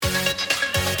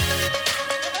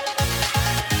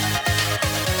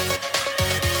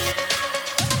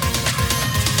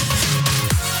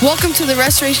Welcome to the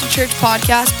Restoration Church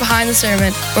podcast, Behind the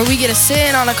Sermon, where we get to sit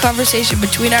in on a conversation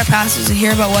between our pastors and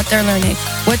hear about what they're learning,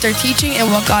 what they're teaching,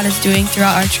 and what God is doing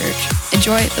throughout our church.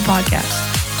 Enjoy the podcast.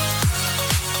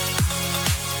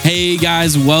 Hey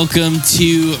guys, welcome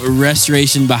to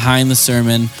Restoration Behind the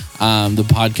Sermon, the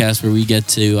podcast where we get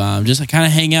to just kind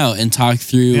of hang out and talk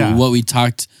through what we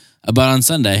talked about on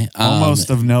Sunday. Almost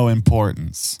of no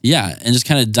importance. Yeah, and just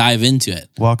kind of dive into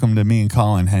it. Welcome to me and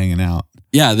Collin hanging out.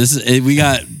 Yeah, we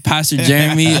got Pastor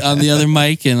Jeremy on the other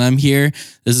mic, and I'm here.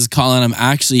 This is Collin. I'm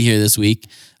actually here this week.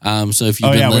 So if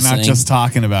you've been listening, we're not just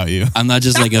talking about you. I'm not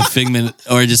just like a figment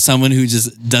or just someone who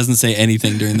just doesn't say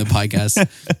anything during the podcast.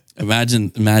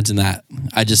 Imagine that.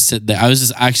 I just sit there. I was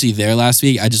just actually there last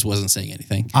week. I just wasn't saying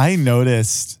anything. I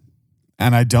noticed,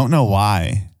 and I don't know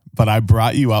why, but I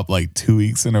brought you up like 2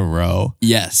 weeks in a row.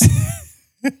 Yes.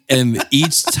 And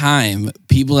each time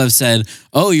people have said,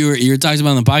 "Oh, you were talking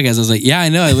about on the podcast." I was like, "Yeah, I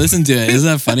know. I listened to it. Isn't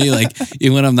that funny? Like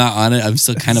even when I'm not on it, I'm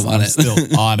still kind of on it. Still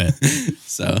on it."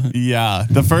 So yeah,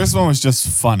 the first one was just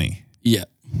funny. Yeah,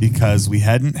 because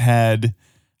I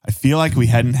feel like we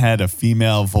hadn't had a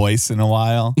female voice in a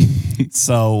while.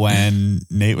 So when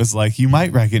Nate was like, "You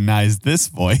might recognize this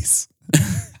voice,"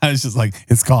 I was just like,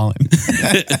 "It's Collin."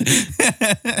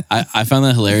 I found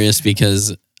that hilarious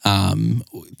because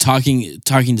talking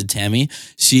to Tammy,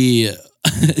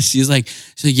 she's like,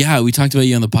 "Yeah, we talked about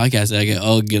you on the podcast." And I go,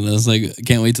 "Oh goodness, like I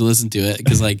can't wait to listen to it,"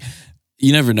 because like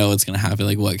you never know what's gonna happen,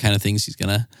 like what kind of things she's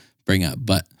gonna bring up.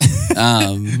 But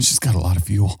she's got a lot of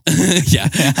fuel. Yeah.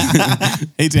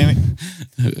 Hey Tammy.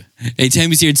 Hey,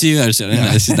 Tammy's here too. No,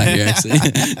 she's not here actually.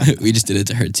 We just did it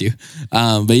to her too.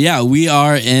 But yeah, we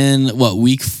are in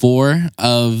week 4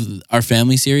 of our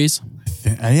family series.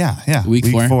 Yeah. Week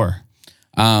 4.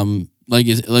 Like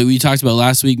we talked about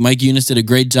last week, Mike Eunice did a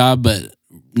great job, but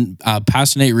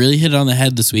Pastor Nate really hit it on the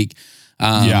head this week. He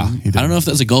did. I don't know if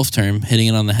that's a golf term, hitting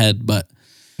it on the head, but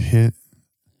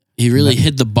he really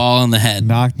hit the ball on the head,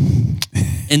 knocked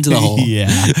into the hole.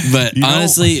 Yeah, but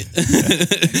honestly,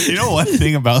 you know one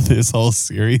thing about this whole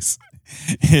series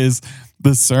is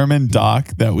the sermon doc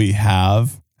that we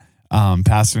have.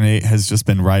 Pastor Nate has just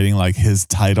been writing like his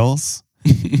titles.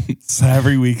 So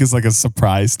every week is like a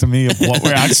surprise to me of what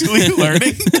we're actually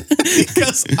learning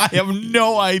because I have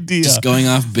no idea. Just going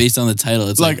off based on the title,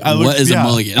 it's like a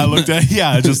mulligan? I looked at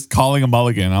just calling a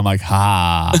mulligan. I'm like,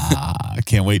 I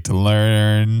can't wait to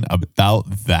learn about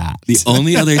that. The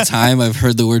only other time I've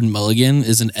heard the word mulligan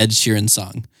is an Ed Sheeran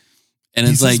song, and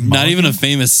it's like not even a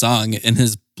famous song. In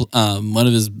his one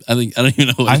of his, I don't even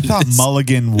know what I thought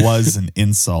mulligan was an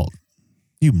insult.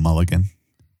 You mulligan.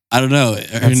 I don't know.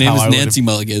 Her name is Nancy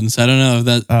Mulligan, so I don't know if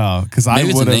that. Oh, because I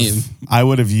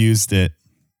would have used it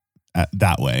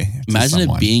that way. Imagine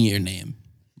it being your name,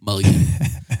 Mulligan.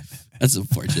 That's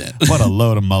unfortunate. What a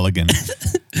load of mulligan.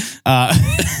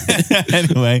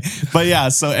 Anyway, but yeah,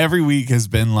 so every week has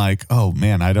been like, oh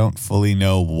man, I don't fully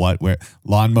know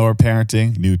lawnmower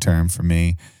parenting, new term for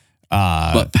me.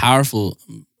 But powerful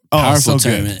so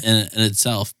term in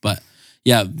itself. But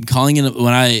yeah, calling it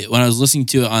when I was listening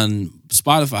to it on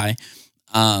Spotify,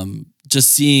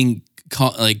 just seeing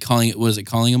calling it, was it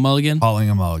calling a mulligan? Calling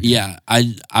a mulligan. Yeah,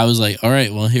 I was like, all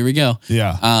right, well here we go.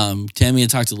 Yeah. Tammy had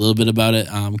talked a little bit about it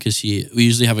because we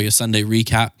usually have like a Sunday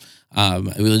recap.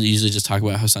 We usually just talk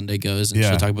about how Sunday goes, and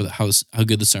she'll talk about how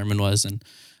good the sermon was, and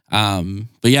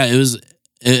but yeah, it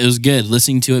was good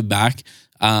listening to it back.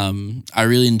 I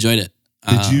really enjoyed it.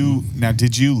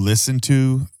 Did you listen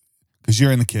to? Because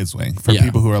you're in the kids' wing. For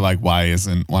people who are like, why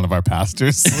isn't one of our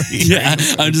pastors? Yeah,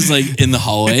 I'm just like in the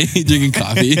hallway drinking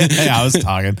coffee. Yeah, I was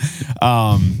talking.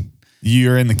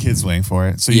 You're in the kids' wing for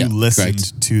it, so you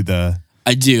listened to the.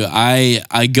 I do.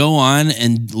 I go on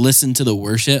and listen to the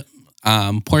worship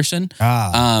portion.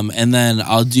 And then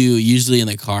I'll do usually in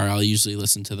the car. I'll usually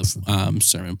listen to the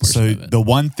sermon portion. So of it. The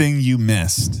one thing you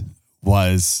missed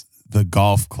was the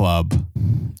golf club.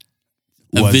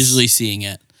 Visually seeing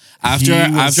it. After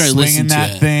I listened to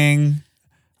that thing,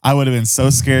 I would have been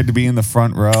so scared to be in the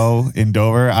front row in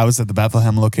Dover. I was at the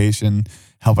Bethlehem location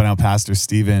helping out Pastor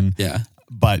Steven. Yeah.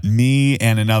 But me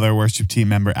and another worship team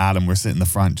member, Adam, were sitting in the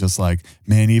front just like,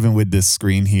 man, even with this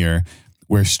screen here,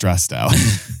 we're stressed out.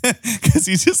 Because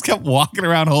he just kept walking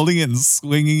around holding it and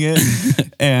swinging it.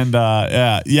 And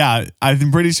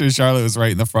I'm pretty sure Charlotte was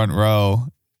right in the front row.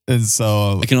 And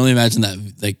so I can only imagine that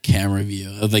like camera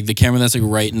view of like the camera that's like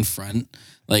right in front.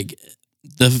 Like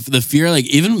the fear, like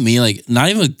even me, like not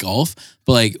even with golf,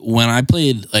 but like when I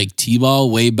played like T-ball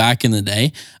way back in the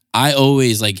day, I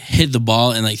always like hit the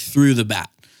ball and like threw the bat.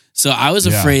 So I was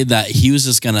afraid that he was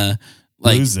just gonna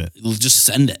Like, lose it. Just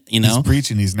send it, you He's know?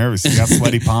 preaching. He's nervous. He's got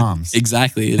sweaty palms.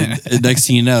 Exactly. And next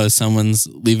thing you know, someone's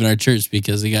leaving our church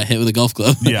because they got hit with a golf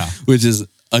club. Yeah. Which is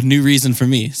a new reason for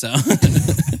me. So,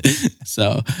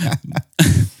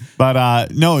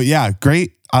 But no, yeah,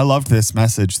 great. I loved this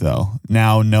message though.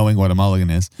 Now knowing what a mulligan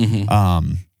is,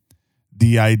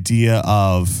 the idea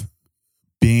of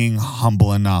being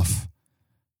humble enough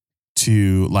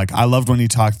to like, I loved when you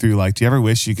talked through like, do you ever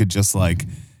wish you could just like,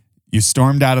 you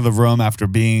stormed out of the room after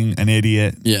being an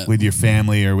idiot with your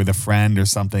family or with a friend or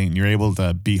something, and you're able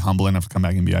to be humble enough to come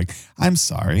back and be like, I'm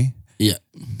sorry. Yeah.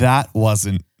 That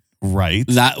wasn't right.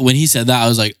 That when he said that, I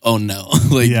was like, oh no.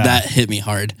 Like that hit me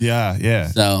hard. Yeah, yeah.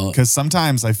 So because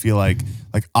sometimes I feel like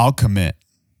I'll commit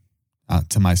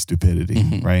to my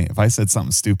stupidity, right? If I said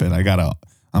something stupid, I'm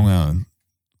gonna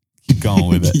keep going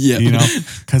with it, you know,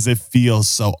 because it feels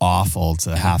so awful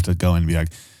to have to go and be like,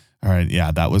 all right, yeah,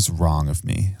 that was wrong of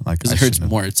me. Like, because it hurts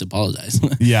more to apologize.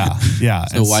 Yeah.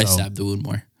 So why stab the wound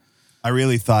more? I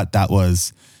really thought that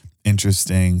was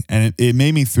interesting, and it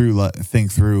made me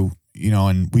think through, you know,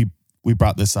 and we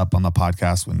brought this up on the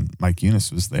podcast when Mike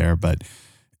Eunice was there, but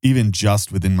even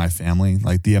just within my family,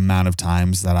 like the amount of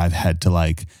times that I've had to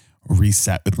like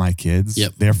reset with my kids.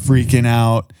 They're freaking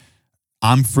out.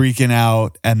 I'm freaking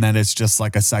out. And then it's just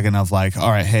like a second of like, all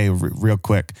right, hey, real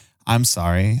quick, I'm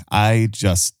sorry. I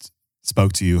just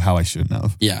spoke to you how I shouldn't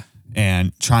have. Yeah.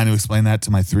 And trying to explain that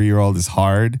to my 3-year-old is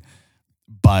hard,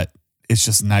 but it's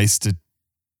just nice to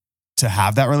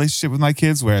have that relationship with my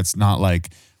kids where it's not like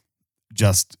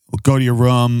just go to your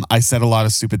room. I said a lot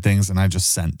of stupid things and I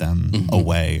just sent them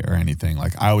away or anything.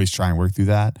 Like I always try and work through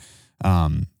that.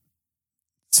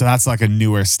 So that's like a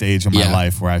newer stage of my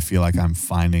life where I feel like I'm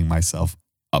finding myself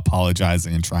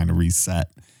apologizing and trying to reset.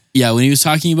 Yeah, when he was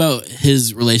talking about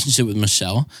his relationship with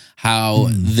Michelle, how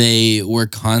they were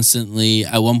constantly,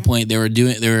 at one point they were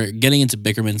getting into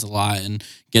bickerments a lot and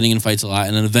getting in fights a lot,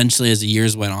 and then eventually as the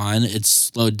years went on, it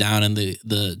slowed down and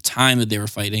the time that they were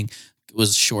fighting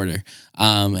was shorter.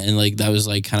 And like that was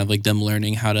like kind of like them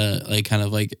learning how to like kind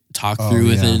of like talk through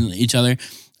within each other.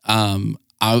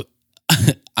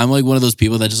 I'm like one of those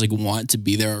people that just like want to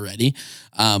be there already.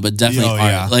 But definitely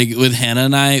like with Hannah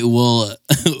and I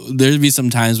there'd be some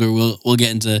times where we'll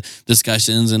get into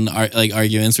discussions and like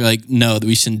arguments. We're like, no,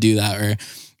 we shouldn't do that. Or,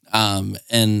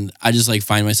 and I just like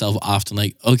find myself often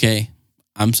like, okay,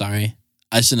 I'm sorry.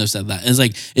 I shouldn't have said that. And it's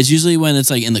like, it's usually when it's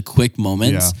like in the quick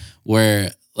moments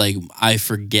where like I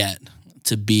forget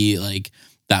to be like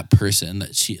that person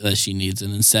that she needs,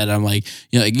 and instead I'm like,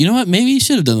 you know what? Maybe you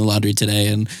should have done the laundry today,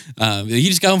 and you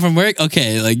just got home from work.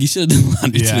 Okay, like you should have done the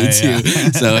laundry today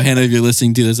too. So Hannah, if you're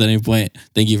listening to this at any point,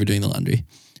 thank you for doing the laundry.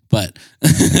 But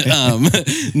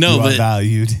no, but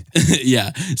valued.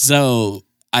 Yeah. So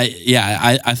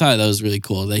I thought that was really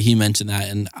cool that he mentioned that,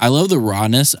 and I love the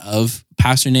rawness of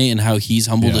Pastor Nate and how he's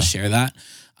humble to share that,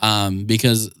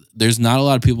 because there's not a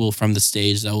lot of people from the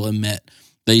stage that will admit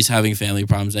that he's having family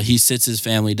problems, that he sits his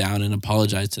family down and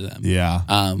apologizes to them.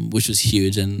 Yeah. Which was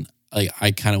huge. And like,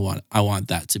 I want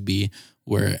that to be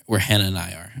where Hannah and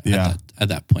I are at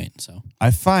that point. So I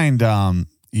find,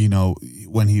 you know,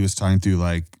 when he was talking through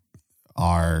like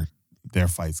their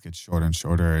fights get shorter and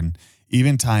shorter, and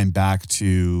even tying back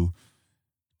to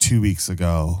 2 weeks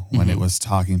ago when it was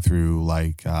talking through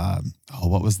like,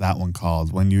 what was that one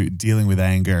called? When you're dealing with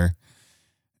anger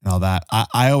and all that.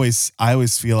 I always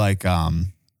feel like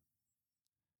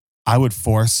I would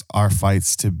force our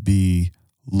fights to be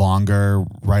longer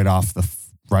right off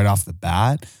the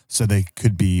bat, so they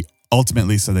could be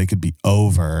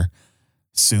over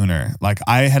sooner. Like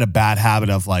I had a bad habit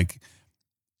of like,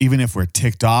 even if we're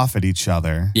ticked off at each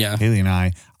other, Haley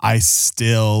and I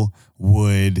still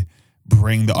would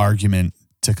bring the argument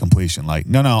to completion. Like,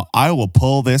 no, I will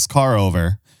pull this car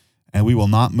over and we will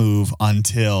not move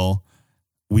until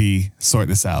we sort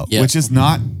this out, which is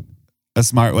not a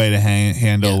smart way to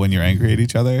handle when you're angry at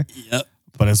each other. Yep.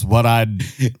 But it's what I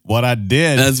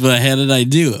did. That's what Hannah and I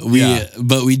do.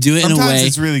 But we do it sometimes in a way.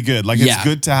 It's really good. Like it's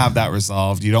good to have that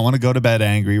resolved. You don't want to go to bed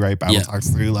angry, right? Bible talks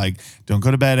through like, don't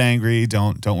go to bed angry.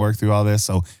 Don't work through all this.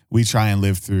 So we try and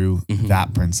live through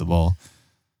that principle.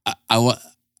 I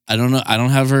don't know. I don't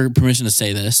have her permission to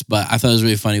say this, but I thought it was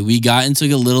really funny. We got into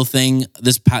a little thing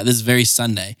this very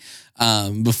Sunday,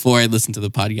 before I listened to the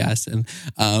podcast, and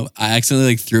I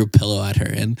accidentally like threw a pillow at her,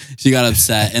 and she got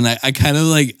upset, and I kind of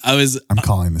like I'm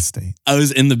calling the state. I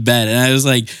was in the bed, and I was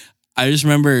like, I just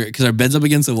remember because our bed's up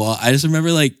against the wall. I just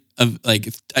remember like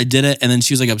I did it, and then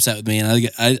she was like upset with me, and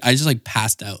I just like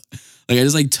passed out. Like I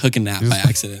just like took a nap by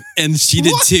accident, and she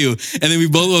did too. And then we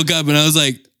both woke up, and I was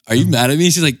like, are you mad at me?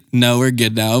 She's like, no, we're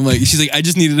good now. I'm like, she's like, I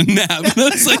just needed a nap. And I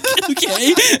was like, okay.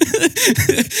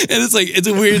 And it's like, it's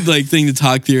a weird like thing to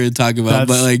talk through and talk about,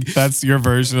 but like, that's your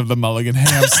version of the Mulligan.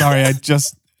 Hey, I'm sorry. I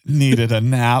just needed a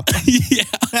nap. Yeah.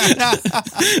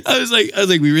 I was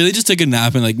like, we really just took a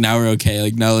nap and like, now we're okay.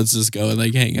 Like now let's just go and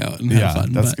like hang out and have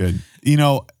fun. That's good. You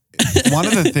know, one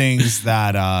of the things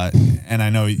that, and I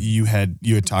know you had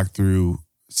talked through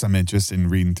some interest in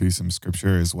reading through some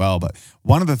scripture as well, but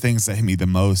one of the things that hit me the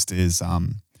most is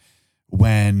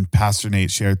when Pastor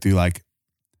Nate shared through like,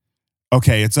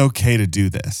 okay, it's okay to do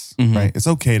this, right? It's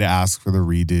okay to ask for the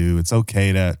redo. It's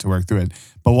okay to work through it.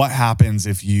 But what happens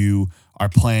if you are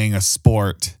playing a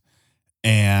sport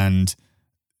and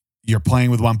you're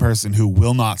playing with one person who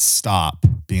will not stop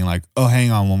being like, oh,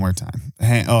 hang on one more time.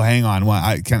 Hang on.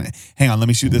 Hang on. Let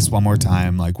me shoot this one more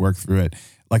time. Like work through it.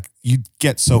 Like you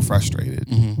get so frustrated.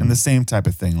 And the same type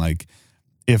of thing. Like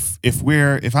if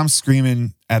I'm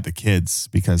screaming at the kids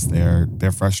because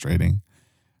they're frustrating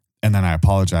and then I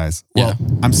apologize, well,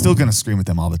 I'm still going to scream at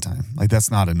them all the time. Like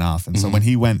that's not enough. And so when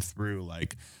he went through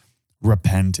like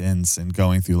repentance and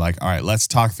going through like, all right, let's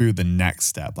talk through the next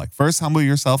step. Like first humble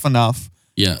yourself enough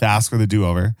to ask for the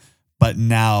do-over, but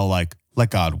now like let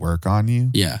God work on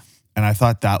you. Yeah. And I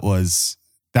thought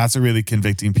that's a really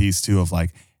convicting piece too of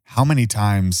like, how many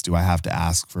times do I have to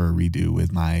ask for a redo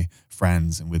with my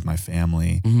friends and with my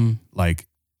family? Like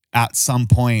at some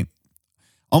point,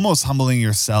 almost humbling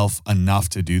yourself enough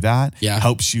to do that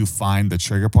helps you find the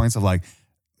trigger points of like,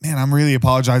 man, I'm really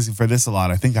apologizing for this a lot.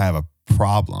 I think I have a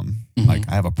problem. Like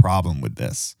I have a problem with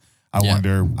this. I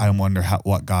wonder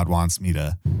what God wants me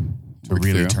to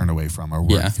really turn away from or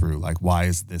work through. Like, why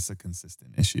is this a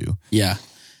consistent issue? Yeah.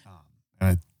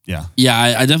 I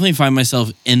definitely find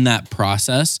myself in that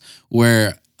process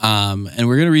where, and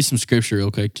we're going to read some scripture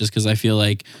real quick, just because I feel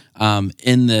like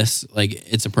in this, like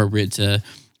it's appropriate to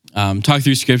talk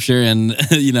through scripture and,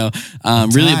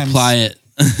 really apply it.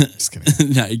 Just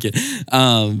kidding. No, you kidding.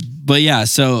 But yeah,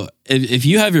 so if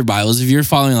you have your Bibles, if you're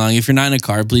following along, if you're not in a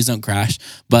car, please don't crash.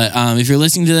 But if you're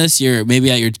listening to this, you're maybe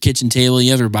at your kitchen table,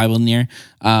 you have your Bible near,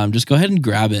 just go ahead and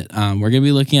grab it. We're going to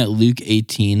be looking at Luke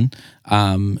 18.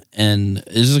 And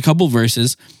there's a couple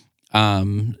verses,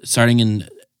 starting in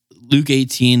Luke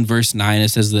 18, verse 9, it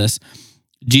says this: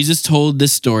 Jesus told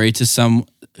this story to some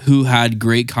who had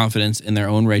great confidence in their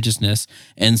own righteousness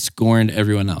and scorned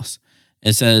everyone else.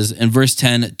 It says in verse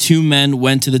 10, 2 men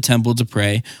went to the temple to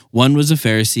pray. One was a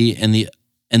Pharisee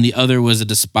and the other was a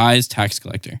despised tax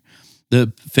collector.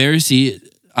 The Pharisee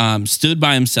stood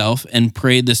by himself and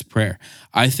prayed this prayer: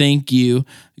 I thank you,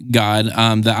 God,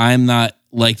 that I am not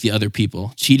like the other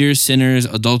people, cheaters, sinners,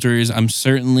 adulterers. I'm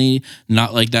certainly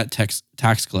not like that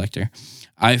tax collector.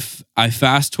 I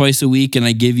fast twice a week and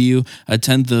I give you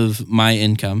 1/10 of my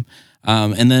income.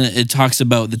 And then it talks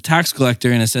about the tax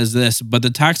collector and it says this: but the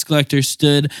tax collector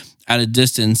stood at a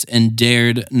distance and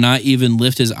dared not even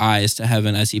lift his eyes to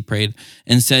heaven as he prayed,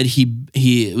 and said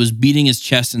he was beating his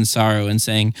chest in sorrow and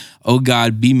saying, "Oh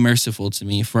God, be merciful to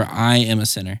me, for I am a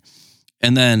sinner."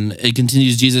 And then it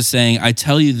continues, Jesus saying, I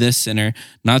tell you this, sinner,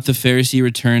 not the Pharisee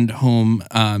returned home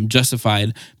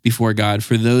justified before God.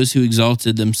 For those who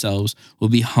exalted themselves will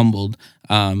be humbled,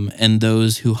 and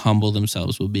those who humble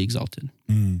themselves will be exalted.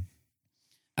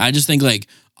 I just think like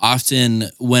often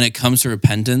when it comes to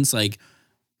repentance, like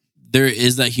there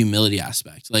is that humility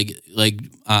aspect. Like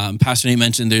Pastor Nate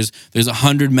mentioned, there's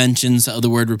 100 mentions of the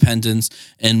word repentance,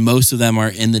 and most of them are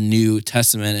in the New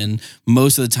Testament. And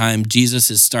most of the time,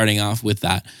 Jesus is starting off with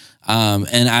that.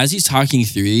 And as he's talking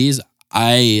through these,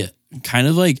 I kind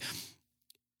of like,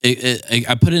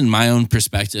 I put it in my own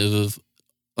perspective of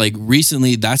like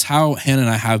recently, that's how Hannah and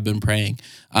I have been praying.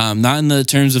 Not in the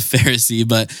terms of Pharisee,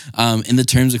 but in the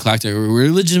terms of collector.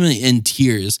 We're legitimately in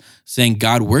tears saying,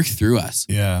 God, work through us.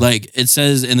 Yeah. Like it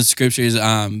says in the scriptures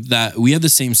that we have the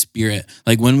same spirit.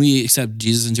 Like when we accept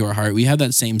Jesus into our heart, we have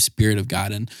that same spirit of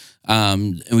God.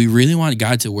 And we really want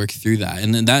God to work through that.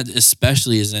 And then that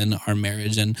especially is in our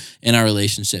marriage and in our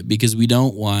relationship, because we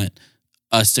don't want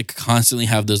us to constantly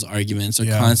have those arguments or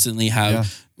constantly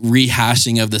have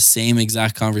rehashing of the same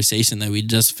exact conversation that we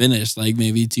just finished like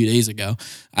maybe 2 days ago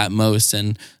at most.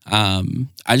 And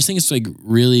I just think it's like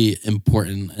really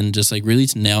important and just like really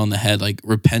to nail on the head, like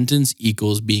repentance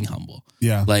equals being humble.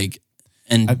 Yeah. Like,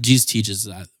 and Jesus teaches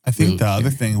that. I think the other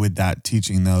thing with that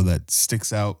teaching though that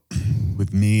sticks out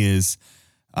with me is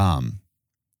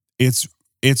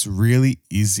it's really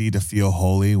easy to feel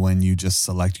holy when you just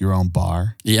select your own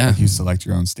bar. Yeah. Like you select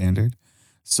your own standard.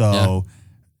 So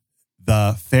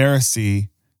the Pharisee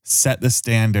set the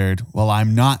standard. Well,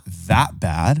 I'm not that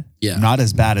bad. Yeah. I'm not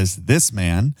as bad as this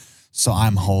man. so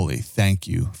I'm holy. Thank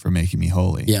you for making me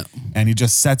holy. Yeah. And he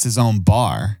just sets his own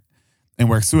bar and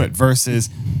works through it versus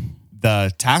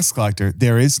the tax collector.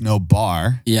 There is no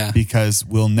bar because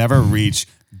we'll never reach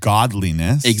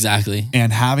godliness. Exactly.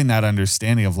 And having that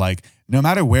understanding of like, no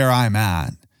matter where I'm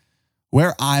at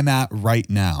right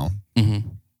now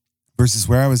versus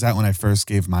where I was at when I first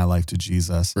gave my life to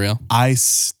Jesus, I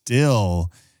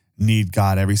still need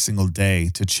God every single day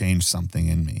to change something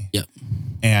in me. Yep.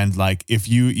 And like, if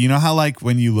you know how like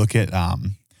when you look at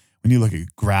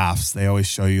graphs, they always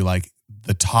show you like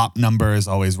the top number is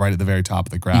always right at the very top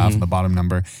of the graph and the bottom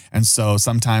number. And so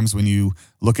sometimes when you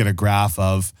look at a graph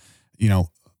of,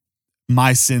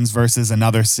 my sins versus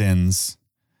another sins,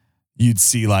 you'd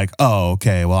see like, oh,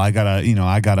 okay, well, I got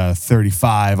a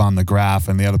 35 on the graph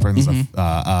and the other person's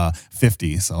a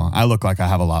 50. So I look like I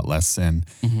have a lot less sin.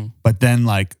 But then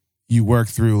like you work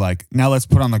through like, now let's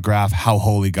put on the graph how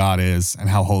holy God is and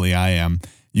how holy I am.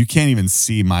 You can't even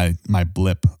see my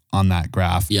blip on that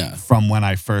graph from when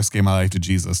I first gave my life to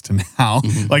Jesus to now.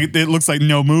 Like it looks like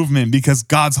no movement because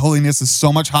God's holiness is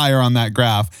so much higher on that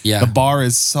graph. The bar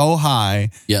is so high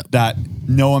that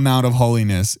no amount of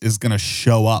holiness is going to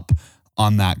show up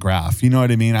on that graph. You know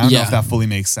what I mean? I don't know if that fully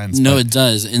makes sense. No, it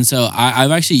does. And so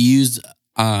I've actually used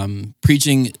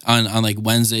preaching on like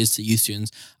Wednesdays to youth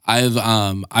students.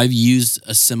 I've used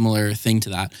a similar thing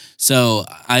to that. So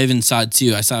I even saw it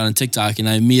too. I saw it on TikTok and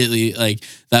I immediately like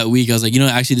that week I was like,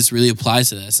 actually this really applies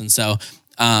to this. And so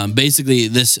basically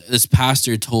this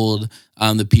pastor told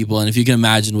the people, and if you can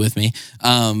imagine with me,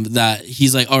 that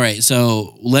he's like, all right,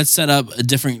 so let's set up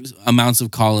different amounts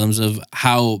of columns of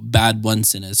how bad one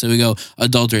sin is. So we go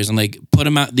adulterers and like put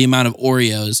the amount of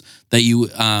Oreos that you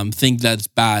think that's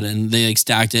bad, and they like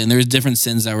stacked it. And there's different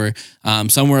sins that were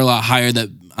some were a lot higher that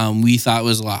we thought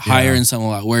was a lot higher and some a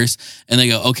lot worse. And they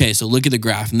go, okay, so look at the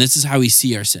graph, and this is how we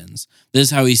see our sins. This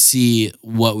is how we see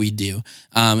what we do.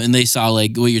 And they saw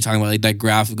like what you're talking about, like that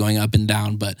graph going up and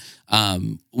down. But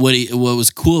what was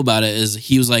cool about it is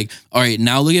he was like, all right,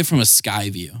 now look at it from a sky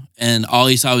view. And all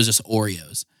he saw was just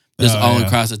Oreos. Just all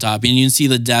across the top. And you didn't see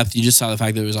the depth. You just saw the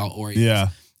fact that it was all Oreos. Yeah.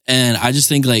 And I just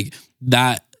think like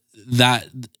that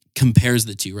compares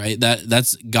the two, right?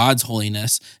 That's God's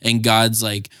holiness and God's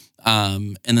like,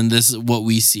 and then this is what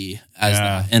we see as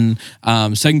that. And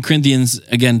 2 Corinthians,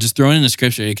 again, just throwing in the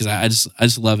scripture because I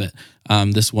just love it.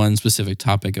 This one specific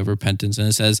topic of repentance. And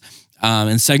it says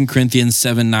in 2 Corinthians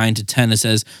 7:9-10, it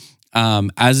says,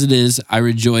 as it is, I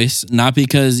rejoice, not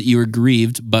because you were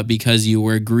grieved, but because you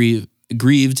were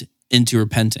grieved into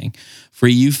repenting. For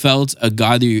you felt a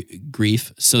godly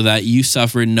grief, so that you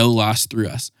suffered no loss through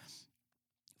us.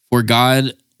 For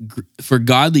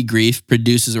godly grief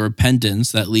produces a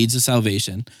repentance that leads to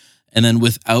salvation, and then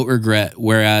without regret,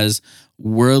 whereas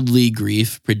worldly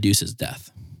grief produces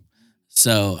death.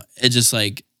 So it's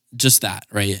just that,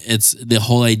 right? It's the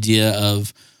whole idea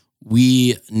of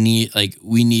we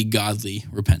need godly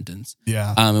repentance.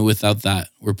 Yeah. And without that,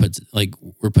 we're put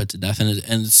to death. And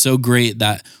it's so great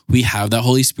that we have that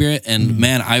Holy Spirit. And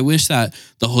man, I wish that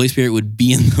the Holy Spirit would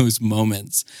be in those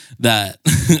moments that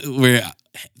where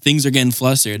things are getting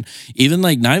flustered, even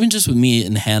like not even just with me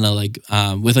and Hannah, like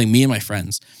with like me and my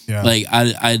friends. Yeah. Like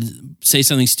I'd say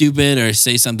something stupid or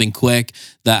say something quick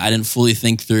that I didn't fully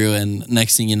think through, and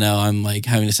next thing you know, I'm like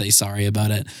having to say sorry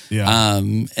about it. Yeah.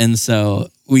 And so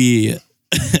we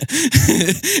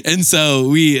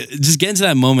just get into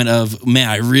that moment of, man,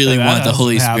 I really want the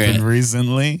Holy Spirit.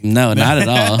 Recently? No, not at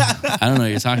all. I don't know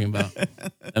what you're talking about.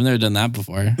 I've never done that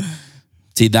before.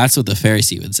 See, that's what the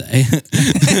Pharisee would say.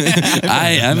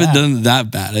 I haven't done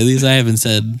that bad. At least I haven't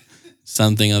said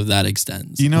something of that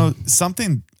extent. So. You know,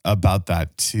 something about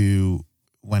that too,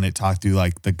 when it talked through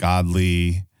like the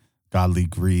godly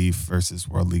grief versus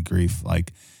worldly grief,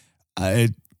 like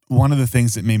one of the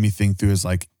things that made me think through is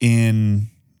like in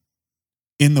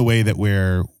the way that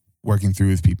we're working through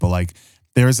with people, like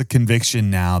there is a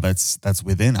conviction now that's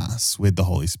within us with the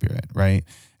Holy Spirit, right?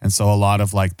 And so a lot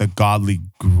of like the godly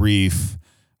grief,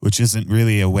 which isn't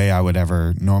really a way I would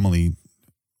ever normally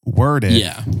word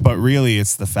it, but really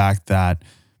it's the fact that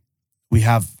we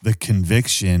have the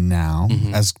conviction now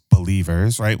as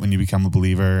believers, right? When you become a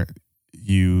believer,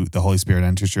 the Holy Spirit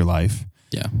enters your life.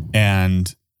 Yeah.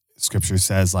 And Scripture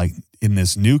says like in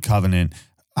this new covenant,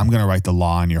 I'm going to write the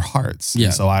law in your hearts. Yeah.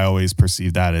 And so I always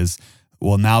perceive that as,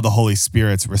 well, now the Holy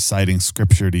Spirit's reciting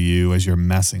Scripture to you as you're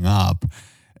messing up.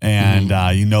 And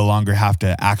you no longer have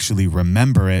to actually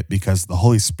remember it because the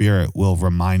Holy Spirit will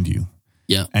remind you.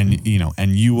 Yeah. And,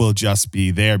 and you will just be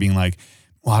there being like,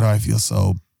 why do I feel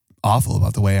so awful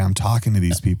about the way I'm talking to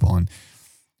these people?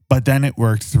 But then it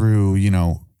worked through,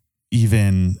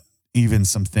 even even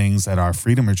some things at our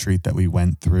freedom retreat that we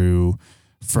went through.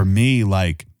 For me,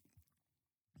 like,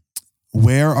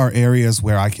 where are areas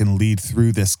where I can lead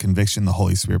through this conviction the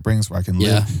Holy Spirit brings, where I can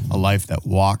live a life that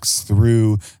walks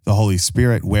through the Holy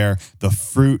Spirit, where the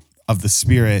fruit of the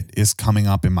Spirit is coming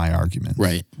up in my argument.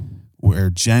 Right. Where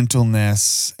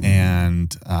gentleness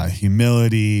and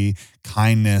humility,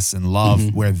 kindness and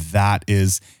love, where that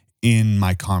is in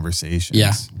my conversations.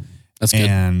 Yeah, that's good.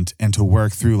 And to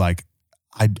work through, like,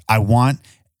 I want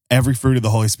every fruit of the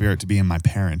Holy Spirit to be in my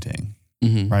parenting,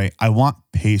 right? I want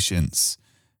patience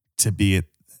to be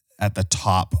at the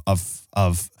top of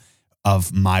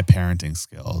my parenting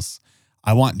skills.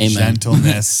 I want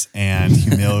gentleness and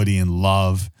humility and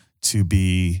love to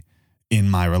be in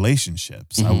my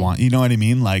relationships. I want, you know what I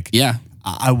mean? Like,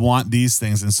 I want these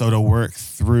things. And so to work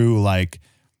through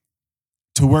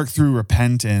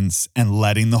repentance and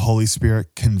letting the Holy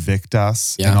Spirit convict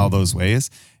us in all those ways,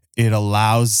 it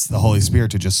allows the Holy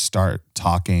Spirit to just start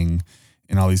talking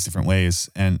in all these different ways.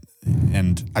 And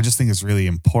I just think it's really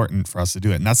important for us to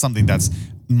do it. And that's something that's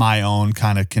my own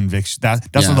kind of conviction.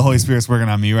 That's what the Holy Spirit's working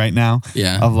on me right now.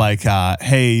 Yeah. Of like,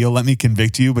 hey, you'll let me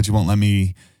convict you, but you won't let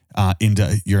me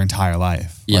into your entire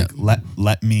life. Yeah. Like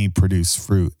let me produce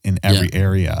fruit in every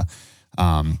area.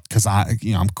 Cause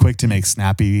I'm quick to make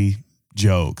snappy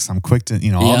jokes. I'm quick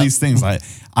to, all these things.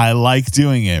 I like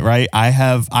doing it, right? I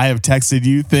have texted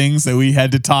you things that we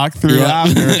had to talk through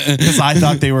after because I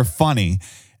thought they were funny.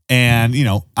 And,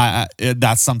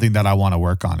 that's something that I want to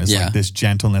work on is like this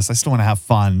gentleness. I still want to have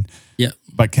fun. Yeah.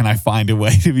 But can I find a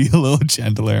way to be a little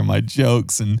gentler in my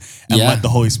jokes and let the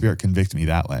Holy Spirit convict me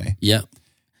that way? Yeah.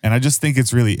 And I just think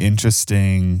it's really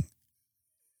interesting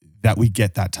that we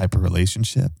get that type of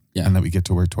relationship and that we get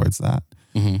to work towards that.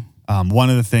 One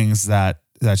of the things that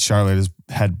Charlotte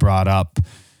had brought up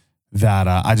that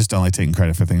I just don't like taking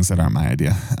credit for things that aren't my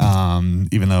idea,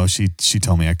 even though she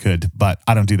told me I could, but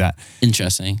I don't do that.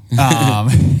 Interesting.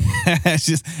 It's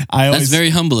just that's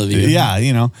very humble of you. Yeah,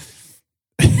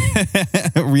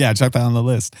 check that on the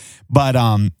list. But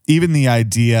even the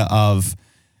idea of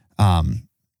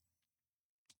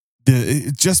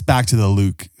just back to the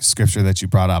Luke scripture that you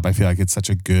brought up, I feel like it's such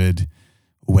a good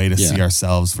way to see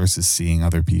ourselves versus seeing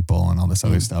other people and all this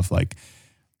other stuff. Like,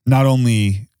 not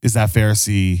only is that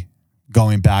Pharisee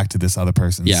going back to this other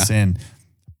person's sin,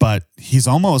 but he's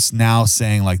almost now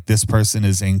saying like this person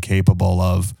is incapable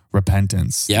of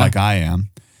repentance like I am.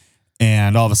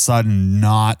 And all of a sudden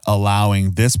not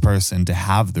allowing this person to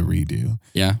have the redo.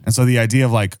 Yeah. And so the idea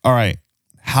of like, all right,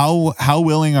 how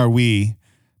willing are we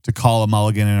to call a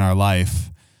mulligan in our life?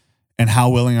 And how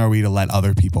willing are we to let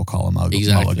other people call a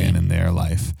mulligan in their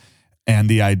life? And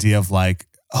the idea of like,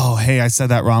 oh, hey, I said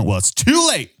that wrong. Well, it's too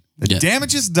late. The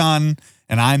damage is done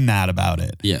and I'm mad about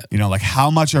it. Yeah. Like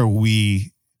how much are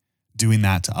we doing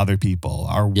that to other people?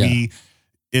 Are we,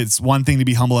 it's one thing to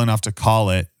be humble enough to call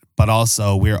it, but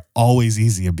also we're always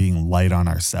easy at being light on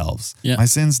ourselves. Yeah. My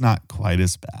sin's not quite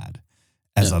as bad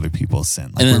as other people's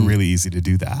sin. Like we're really easy to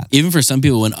do that. Even for some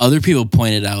people, when other people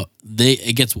point it out,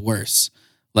 it gets worse.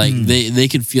 Like they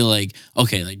could feel like,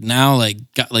 okay, like now like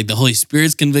the Holy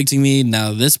Spirit's convicting me.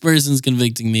 Now this person's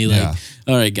convicting me. Like,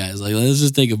 all right, guys, like let's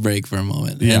just take a break for a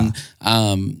moment. Yeah.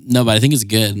 And no, but I think it's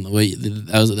good.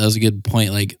 That was a good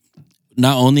point. Like,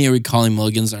 not only are we calling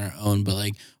mulligans on our own, but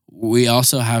like we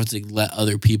also have to let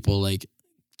other people like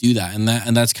do that.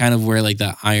 And that's kind of where like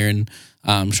that iron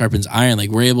sharpens iron. Like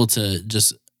we're able to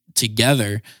just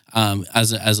together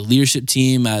as a leadership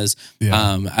team, as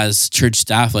church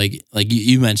staff, like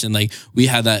you mentioned, like we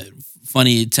had that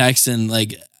funny text and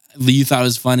like you thought it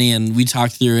was funny and we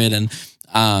talked through it and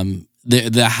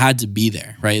that had to be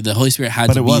there, right? The Holy Spirit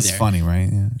had to be there. But it was funny, right?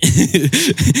 Yeah.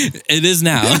 It is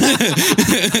now.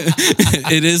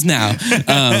 It is now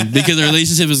because the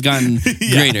relationship has gotten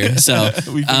greater. So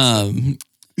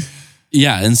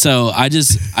and so I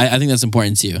think that's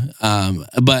important too.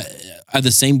 But at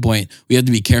the same point, we have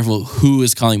to be careful who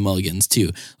is calling mulligans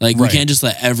too. Like we can't just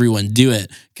let everyone do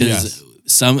it because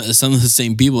some of the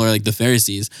same people are like the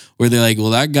Pharisees, where they're like,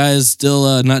 well, that guy is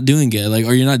still not doing good, like,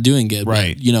 or you're not doing good,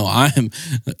 right?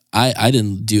 But, I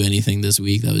didn't do anything this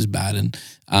week that was bad, and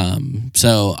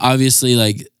so obviously,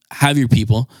 like, have your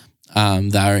people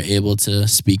that are able to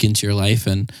speak into your life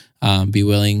and be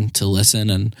willing to listen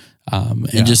and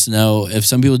just know if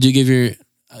some people do give your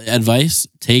advice,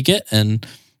 take it and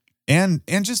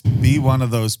just be one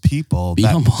of those people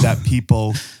that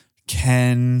people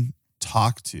can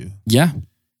talk to. Yeah.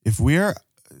 If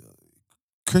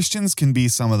Christians can be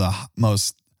some of the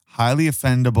most highly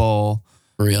offendable,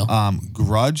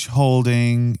 grudge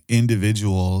holding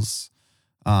individuals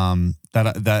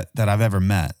that I've ever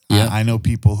met. Yeah. I know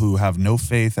people who have no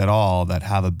faith at all that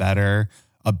have a better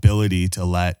ability to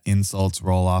let insults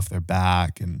roll off their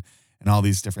back and all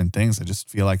these different things. I just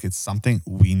feel like it's something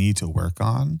we need to work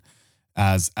on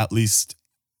as, at least,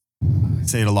 I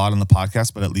say it a lot on the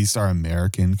podcast, but at least our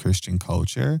American Christian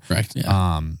culture. Correct.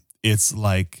 Yeah. It's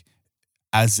like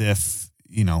as if,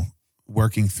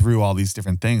 working through all these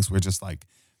different things, we're just like,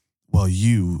 well,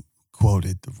 you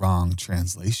quoted the wrong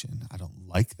translation. I don't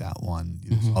like that one.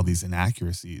 There's all these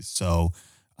inaccuracies. So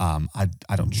I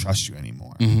don't trust you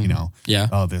anymore. Yeah.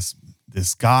 Oh, this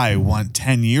guy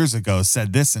 10 years ago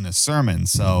said this in a sermon.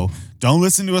 So don't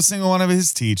listen to a single one of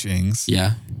his teachings.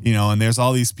 Yeah. And there's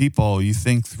all these people you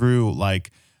think through,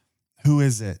 like, who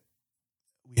is it?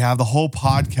 We have the whole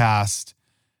podcast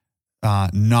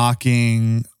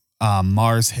knocking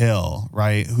Mars Hill,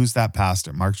 right? Who's that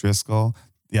pastor? Mark Driscoll?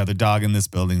 Yeah, the dog in this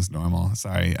building's normal.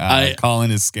 Sorry.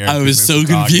 Collin is scared. I was so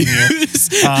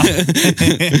confused.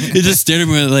 He just stared at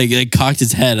me like cocked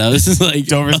his head. I was just like,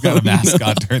 Dover's got a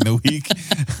mascot during the week.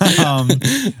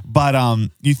 But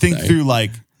you think through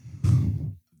like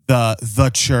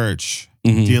the church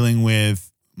dealing with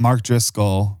Mark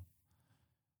Driscoll.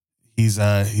 He's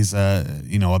a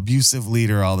abusive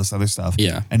leader, all this other stuff.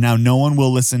 Yeah. And now no one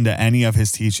will listen to any of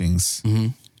his teachings.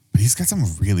 But he's got some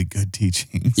really good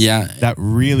teachings. Yeah. That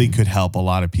really could help a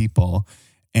lot of people.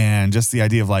 And just the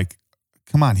idea of like,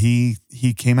 come on, he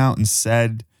came out and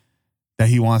said that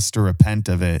he wants to repent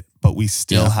of it, but we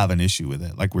still have an issue with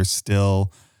it. Like, we're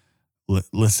still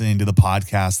listening to the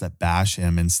podcasts that bash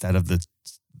him instead of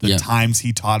the times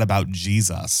he taught about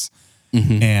Jesus.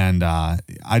 And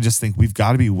I just think we've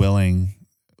got to be willing.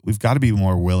 We've got to be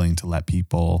more willing to let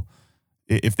people,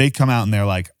 if they come out and they're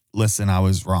like, listen, I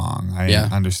was wrong. I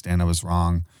understand I was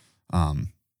wrong. And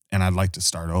I'd like to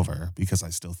start over because I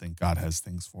still think God has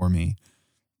things for me.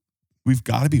 We've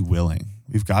got to be willing.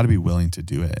 We've got to be willing to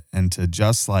do it. And to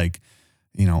just like,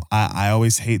 I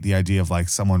always hate the idea of like,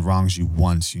 someone wrongs you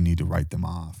once, you need to write them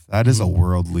off. That is a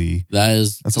worldly,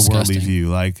 that's disgusting. A worldly view.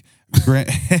 Like,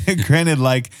 granted,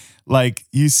 like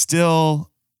you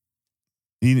still,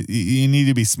 you need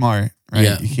to be smart, right?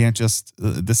 Yeah. You can't just,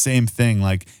 the same thing.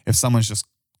 Like, if someone's just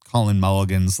calling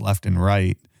Mulligans left and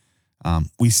right,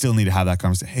 we still need to have that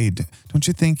conversation. Hey, don't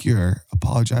you think you're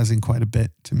apologizing quite a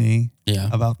bit to me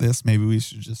about this? Maybe we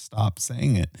should just stop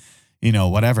saying it,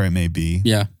 whatever it may be.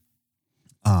 Yeah.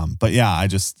 But yeah,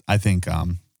 I think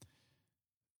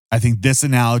this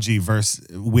analogy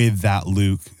with that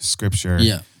Luke scripture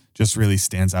just really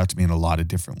stands out to me in a lot of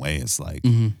different ways. Like,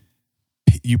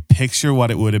 you picture what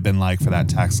it would have been like for that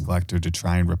tax collector to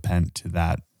try and repent to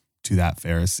that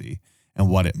Pharisee, and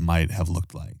what it might have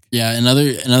looked like. Yeah, in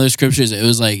other scriptures, it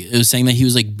was saying that he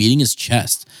was like beating his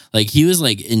chest, like he was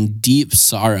like in deep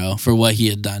sorrow for what he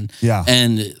had done. Yeah,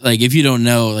 and like, if you don't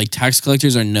know, like tax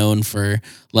collectors are known for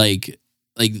like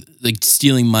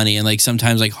stealing money and like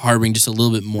sometimes like harboring just a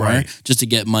little bit more just to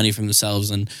get money from themselves.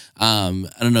 And I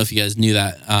don't know if you guys knew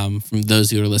that from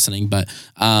those who are listening, but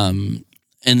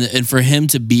and for him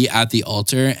to be at the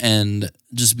altar and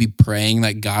just be praying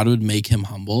that God would make him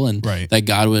humble and that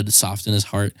God would soften his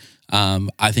heart,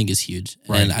 I think is huge.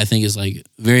 And I think is like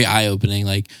very eye-opening.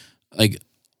 Like,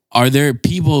 are there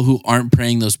people who aren't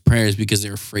praying those prayers because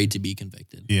they're afraid to be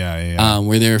convicted? Yeah.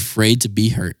 Where they're afraid to be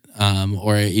hurt,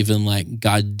 or even like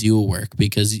God do a work,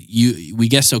 because we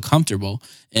get so comfortable.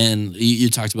 And you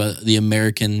talked about the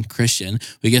American Christian.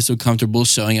 We get so comfortable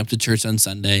showing up to church on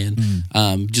Sunday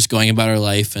and just going about our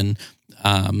life and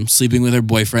sleeping with our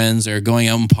boyfriends or going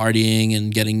out and partying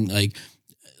and getting like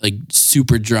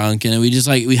super drunk. And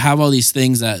we have all these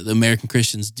things that the American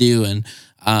Christians do. And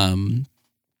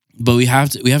but we have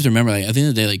to remember, like, at the end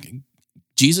of the day, like,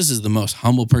 Jesus is the most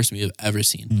humble person we have ever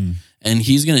seen. And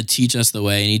he's going to teach us the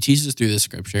way, and he teaches us through the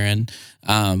scripture. And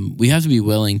we have to be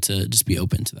willing to just be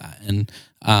open to that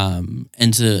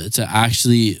and to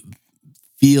actually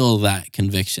feel that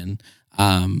conviction.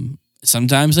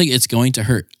 Sometimes like it's going to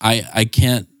hurt. I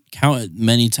can't count it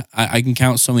many times. I can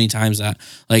count so many times that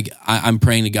like I'm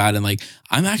praying to God and like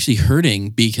I'm actually hurting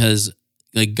because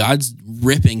like God's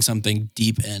ripping something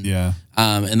deep in. Yeah.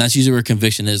 And that's usually where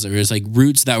conviction is. There's like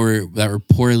roots that were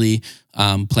poorly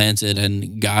planted,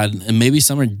 and God, and maybe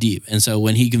some are deep. And so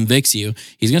when he convicts you,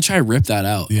 he's going to try to rip that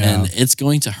out, and it's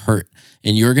going to hurt,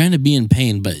 and you're going to be in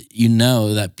pain. But you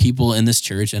know that people in this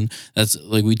church, and that's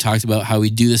like we talked about how we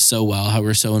do this so well, how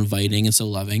we're so inviting and so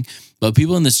loving, but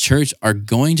people in this church are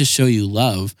going to show you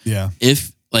love. Yeah.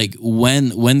 If like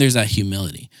when there's that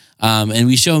humility. And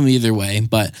we show them either way,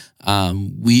 but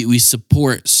we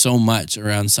support so much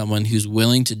around someone who's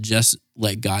willing to just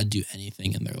let God do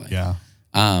anything in their life. Yeah.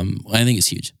 I think it's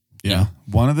huge. Yeah.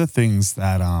 One of the things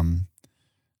that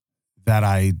that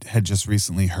I had just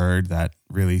recently heard that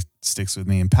really sticks with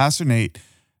me, and Pastor Nate,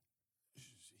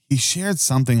 he shared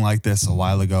something like this a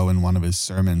while ago in one of his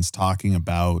sermons, talking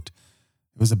about,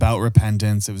 it was about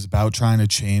repentance. It was about trying to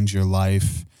change your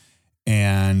life.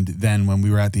 And then when we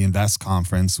were at the Invest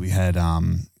conference, we had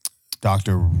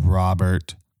Dr.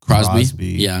 Robert Crosby.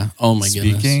 Yeah. Oh my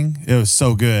speaking. goodness. It was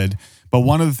so good. But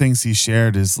one of the things he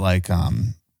shared is like,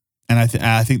 and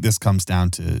I think this comes down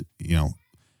to,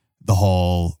 the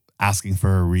whole asking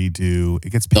for a redo.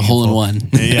 It gets painful. The hole in one.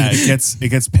 Yeah, it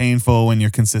gets painful when you're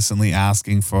consistently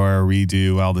asking for a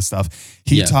redo, all this stuff.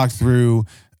 He talked through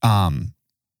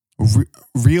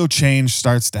real change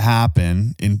starts to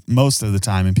happen in most of the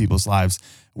time in people's lives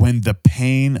when the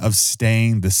pain of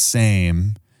staying the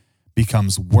same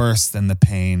becomes worse than the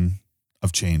pain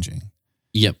of changing.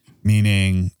 Yep.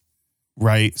 Meaning,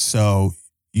 right? So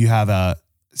you have a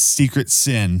secret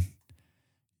sin.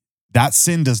 That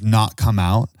sin does not come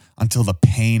out until the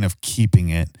pain of keeping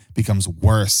it becomes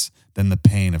worse than the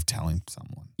pain of telling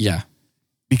someone. Yeah.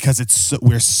 Because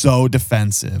we're so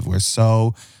defensive. We're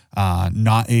so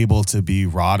not able to be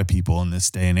raw to people in this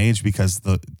day and age because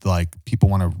the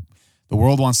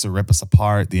world wants to rip us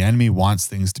apart. The enemy wants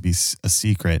things to be a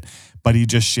secret. But he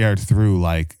just shared through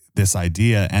like this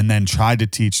idea and then tried to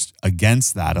teach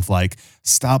against that of like,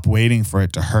 stop waiting for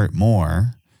it to hurt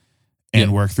more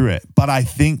and work through it. But I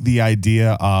think the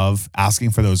idea of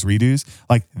asking for those redos,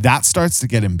 like that starts to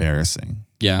get embarrassing.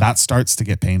 Yeah. That starts to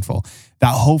get painful.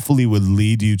 That hopefully would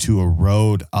lead you to a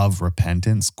road of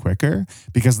repentance quicker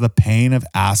because the pain of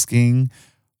asking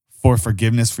for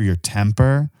forgiveness for your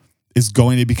temper is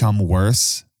going to become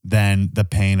worse than the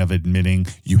pain of admitting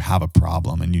you have a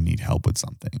problem and you need help with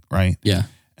something, right? Yeah.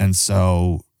 And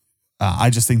so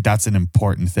I just think that's an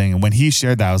important thing. And when he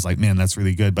shared that, I was like, man, that's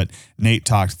really good. But Nate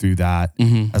talked through that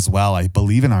as well. I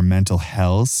believe in our mental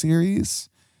health series.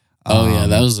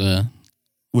 That was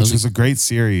which was a great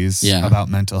series about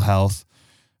mental health.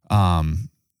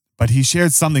 But he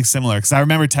shared something similar because I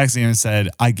remember texting him and said,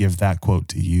 I give that quote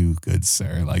to you, good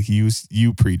sir. Like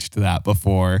you preached that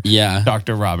before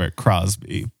Dr. Robert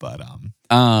Crosby. But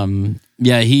Dr.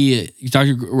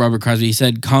 Robert Crosby, he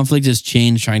said conflict is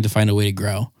change trying to find a way to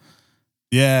grow.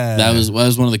 Yeah. That was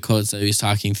one of the quotes that he was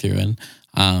talking through.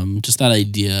 And just that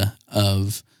idea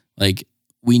of like,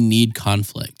 we need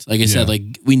conflict. Like I said,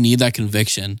 like we need that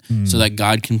conviction so that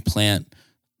God can plant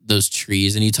those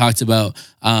trees. And he talked about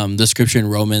the scripture in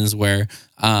Romans where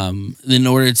in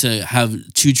order to have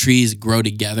two trees grow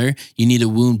together, you need to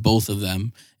wound both of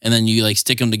them. And then you like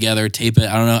stick them together, tape it.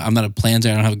 I don't know. I'm not a planter.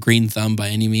 I don't have a green thumb by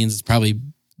any means. It's probably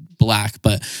black,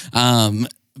 but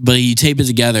you tape it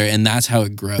together and that's how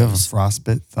it grows. You have a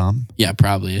frostbite thumb? Yeah,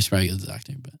 probably. I should probably get the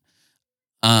doctor, but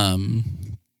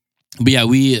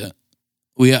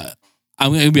yeah,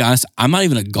 I'm gonna be honest, I'm not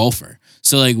even a golfer.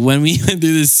 So like when we went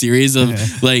through this series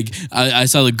of like I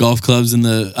saw the golf clubs in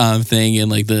the thing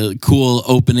and like the cool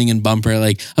opening and bumper,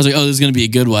 like I was like, oh, this is gonna be a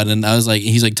good one. And I was like,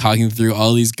 he's like talking through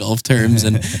all these golf terms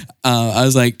and I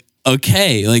was like,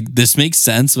 okay, like this makes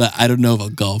sense, but I don't know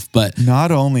about golf. But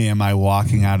not only am I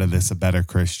walking out of this a better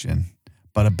Christian,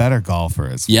 but a better golfer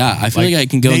as well. Yeah, I feel like I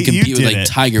can go and compete with like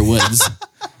Tiger Woods.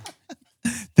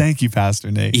 Thank you,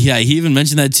 Pastor Nate. Yeah, he even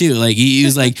mentioned that too. Like he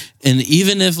was like, and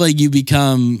even if like you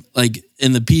become like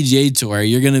in the PGA Tour,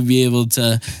 you're gonna be able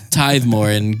to tithe more,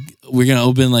 and we're gonna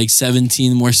open like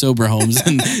 17 more sober homes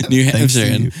in New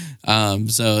Hampshire.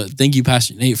 And so thank you,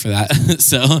 Pastor Nate, for that.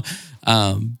 So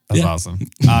that's awesome.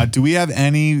 Do we have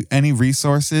any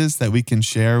resources that we can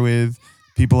share with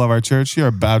people of our church? You're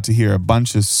about to hear a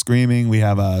bunch of screaming. We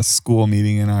have a school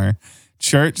meeting in our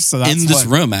church, so that's in this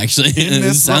room actually. In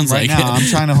this room right now. I'm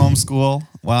trying to homeschool.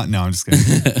 Well, no, I'm just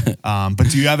kidding. But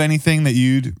do you have anything that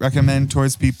you'd recommend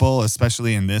towards people,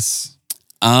 especially in this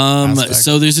aspect?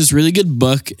 So there's this really good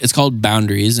book. It's called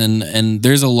Boundaries, and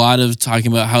there's a lot of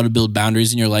talking about how to build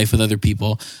boundaries in your life with other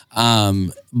people.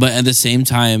 But at the same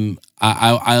time,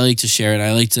 I like to share it.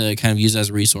 I like to kind of use it as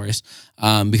a resource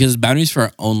because boundaries for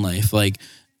our own life, like.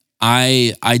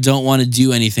 I don't want to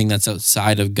do anything that's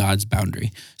outside of God's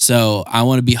boundary. So I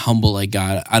want to be humble like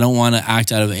God. I don't want to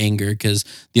act out of anger because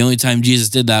the only time Jesus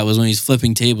did that was when he's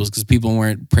flipping tables because people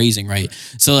weren't praising right.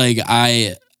 So like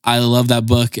I love that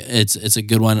book. It's a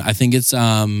good one. I think it's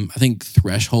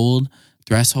Threshold.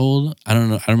 I don't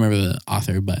know. I don't remember the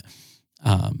author, but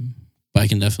I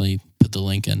can definitely put the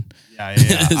link in.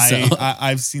 Yeah. So,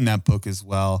 I've seen that book as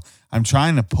well. I'm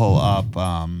trying to pull up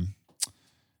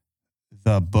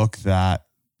the book that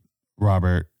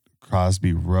Robert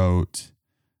Crosby wrote.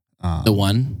 That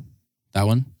one? I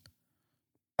don't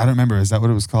remember. Is that what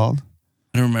it was called?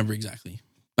 I don't remember exactly.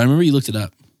 I remember you looked it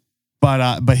up.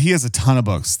 But he has a ton of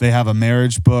books. They have a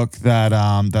marriage book that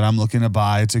I'm looking to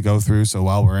buy to go through. So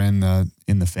while we're in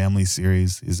the family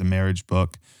series, is a marriage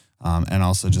book, and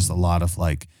also just a lot of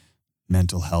like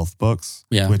mental health books.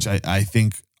 Yeah. Which I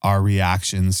think our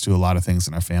reactions to a lot of things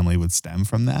in our family would stem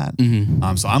from that.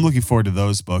 Mm-hmm. So I'm looking forward to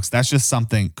those books. That's just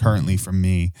something currently for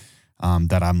me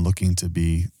that I'm looking to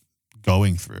be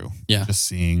going through. Yeah. Just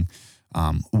seeing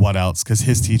what else, because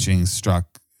his teachings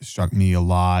struck me a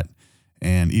lot.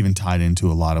 And even tied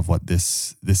into a lot of what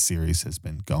this series has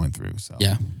been going through. So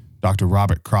yeah, Dr.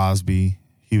 Robert Crosby,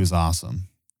 he was awesome.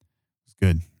 It's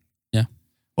good. Yeah.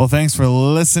 Well, thanks for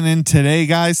listening today,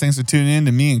 guys. Thanks for tuning in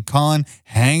to me and Collin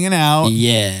hanging out.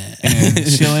 Yeah. And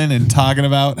chilling and talking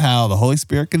about how the Holy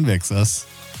Spirit convicts us.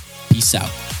 Peace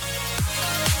out.